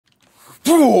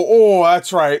Oh,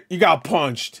 that's right. You got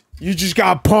punched. You just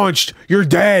got punched. You're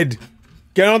dead.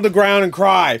 Get on the ground and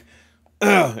cry.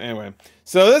 Anyway,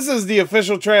 so this is the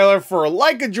official trailer for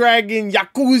Like a Dragon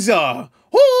Yakuza.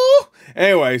 Woo!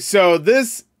 Anyway, so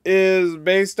this is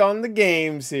based on the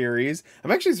game series.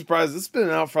 I'm actually surprised this has been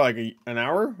out for like an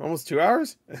hour, almost 2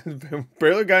 hours.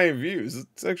 Barely got any views.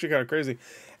 It's actually kind of crazy.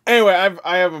 Anyway,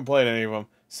 I haven't played any of them,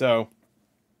 so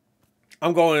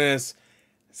I'm going in this.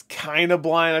 It's kind of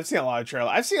blind. I've seen a lot of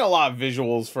trailers. I've seen a lot of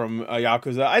visuals from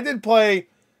Yakuza. I did play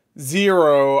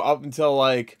 0 up until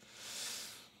like,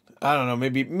 I don't know,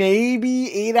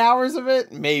 maybe 8 hours of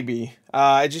it, maybe.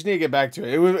 I just need to get back to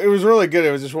it. It was really good.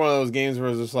 It was just one of those games where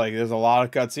it's just like there's a lot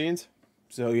of cutscenes,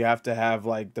 so you have to have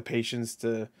like the patience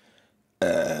to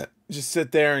just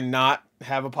sit there and not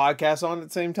have a podcast on at the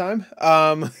same time.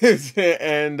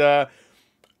 And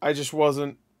I just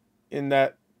wasn't in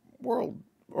that world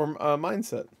or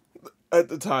mindset at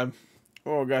the time.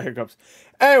 Oh, got hiccups.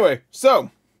 Anyway,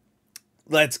 so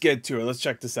let's get to it. Let's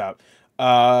check this out.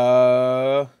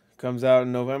 Comes out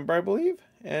in November, I believe.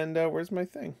 And where's my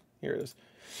thing? Here it is.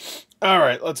 All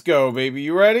right, let's go, baby.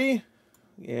 You ready?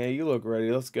 Yeah, you look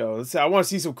ready. Let's go. I want to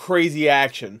see some crazy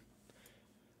action.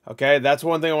 Okay, that's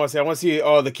one thing I want to see. I want to see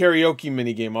the karaoke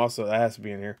mini game. Also, that has to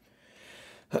be in here.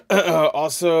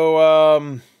 Also,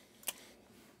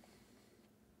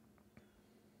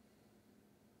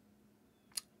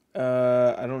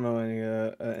 I don't know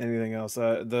anything else.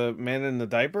 The man in the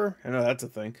diaper? I know that's a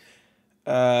thing.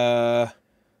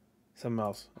 Something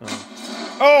else.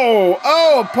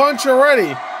 Oh, punch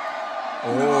already.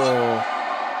 Oh.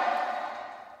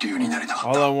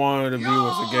 All I wanted to be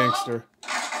was a gangster.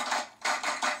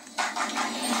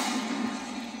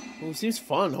 Oh, seems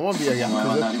fun. I want to be a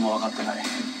Yakuza.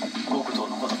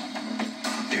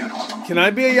 Can I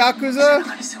be a Yakuza?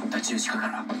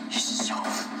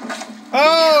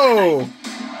 Oh!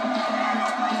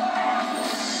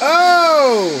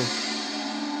 Oh!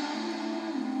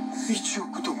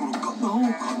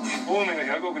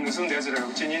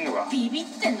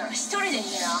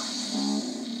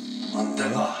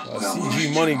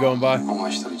 CG money going by. Oh,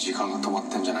 is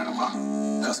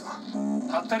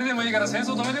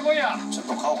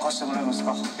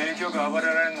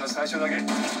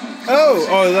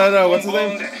that, what's his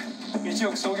name?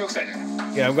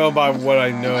 Yeah, I'm going by what I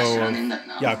know of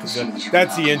Yakuza.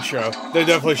 That's the intro. They're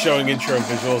definitely showing intro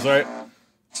visuals, right?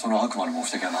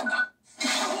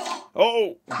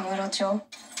 Oh!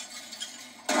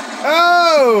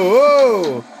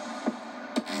 Oh!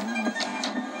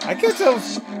 I can't tell.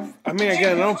 I mean,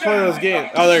 again, I don't play those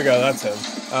games. Oh, there you go. That's him.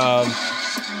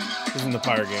 He's in the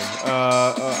Pyre game.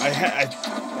 I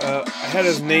had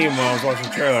his name when I was watching the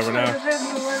trailer, but now.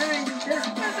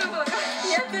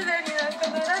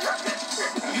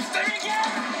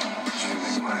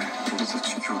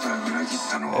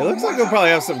 It looks like they'll probably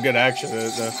have some good action in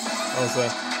it, though. Also.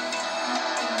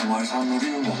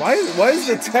 Why is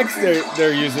the text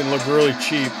they're using look really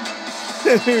cheap?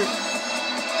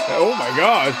 Oh my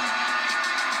god.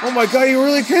 Oh my god, you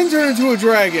really can turn into a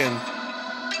dragon.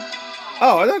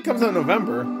 Oh, I thought it comes out in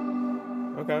November.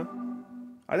 Okay.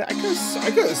 I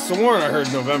could have sworn I heard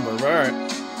November, but alright.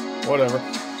 Whatever.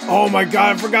 Oh my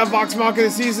god, I forgot Vox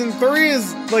Machina Season 3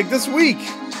 is like this week.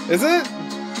 Is it?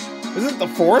 Is it the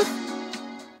 4th?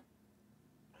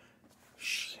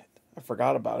 Shit. I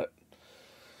forgot about it.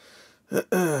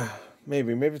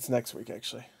 Maybe it's next week,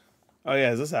 actually. Oh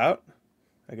yeah, is this out?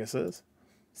 I guess it is.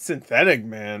 Synthetic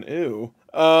Man, ew.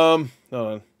 Hold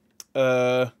on.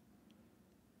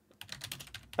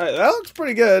 Alright, that looks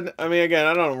pretty good. I mean, again,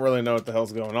 I don't really know what the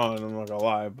hell's going on, I'm not gonna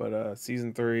lie, but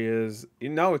season 3 is,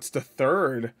 it's the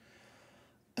 3rd.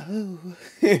 Oh.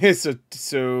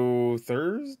 so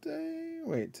Thursday?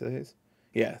 Wait, today's,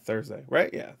 yeah, Thursday, right?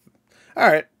 Yeah.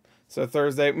 Alright. So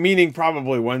Thursday, meaning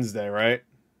probably Wednesday, right?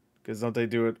 Because don't they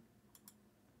do it?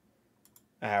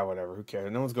 Ah, whatever. Who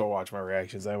cares? No one's gonna watch my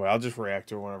reactions anyway. I'll just react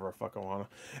to it whenever I fucking wanna.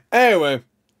 Anyway.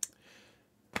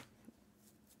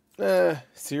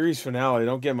 Series finale.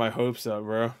 Don't get my hopes up,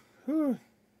 bro. Whew.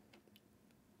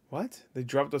 What? They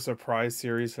dropped a surprise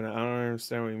series finale? I don't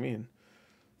understand what you mean.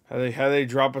 How they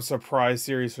drop a surprise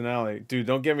series finale? Dude,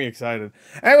 don't get me excited.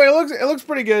 Anyway, it looks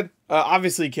pretty good.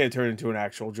 Obviously, you can't turn into an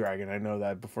actual dragon. I know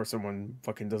that before someone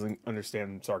fucking doesn't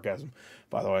understand sarcasm.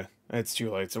 By the way, it's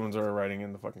too late. Someone's already writing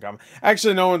in the fucking comment.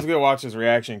 Actually, no one's gonna watch this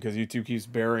reaction because YouTube keeps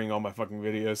burying all my fucking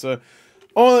videos. So,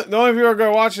 the only people who are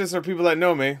gonna watch this are people that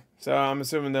know me. So I'm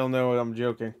assuming they'll know I'm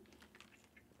joking.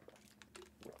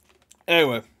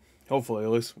 Anyway. Hopefully, at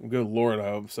least. Good lord,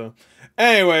 I hope so.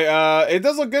 Anyway, it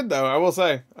does look good, though, I will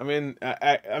say. I mean,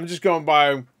 I'm just going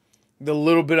by the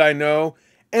little bit I know,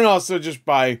 and also just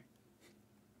by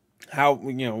how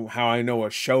I know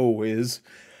a show is.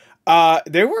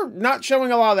 They were not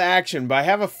showing a lot of the action, but I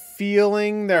have a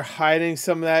feeling they're hiding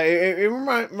some of that. It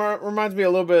reminds me a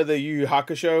little bit of the Yu Yu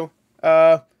Hakusho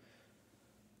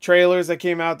trailers that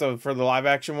came out for the live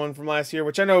action one from last year,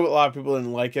 which I know a lot of people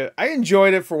didn't like it. I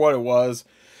enjoyed it for what it was,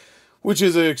 which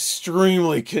is an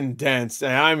extremely condensed,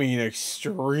 and I mean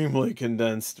extremely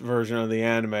condensed version of the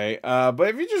anime. But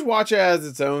if you just watch it as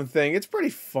its own thing, it's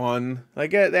pretty fun. Like,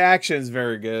 the action is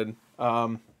very good.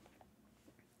 And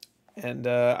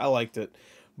I liked it.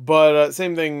 But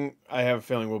same thing I have a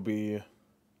feeling will be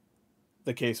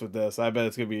the case with this. I bet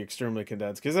it's going to be extremely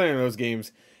condensed. Because I think those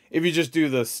games, if you just do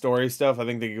the story stuff, I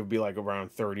think they could be like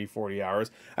around 30, 40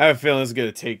 hours. I have a feeling it's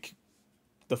going to take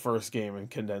the first game and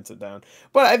condense it down.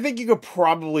 But I think you could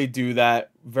probably do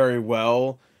that very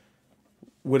well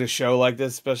with a show like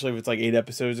this, especially if it's like 8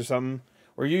 episodes or something.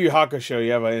 Or Yu Yu Hakusho,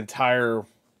 you have an entire,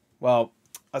 well,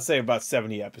 I'd say about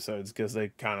 70 episodes, because they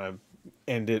kind of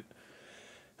end it.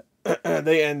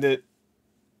 They end it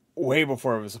way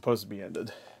before it was supposed to be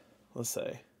ended. Let's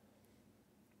say.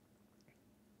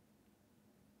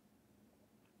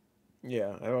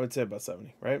 Yeah, I would say about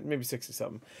 70, right? Maybe 60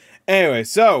 something. Anyway,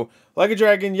 so, Like a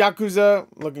Dragon, Yakuza,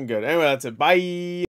 looking good. Anyway, that's it. Bye!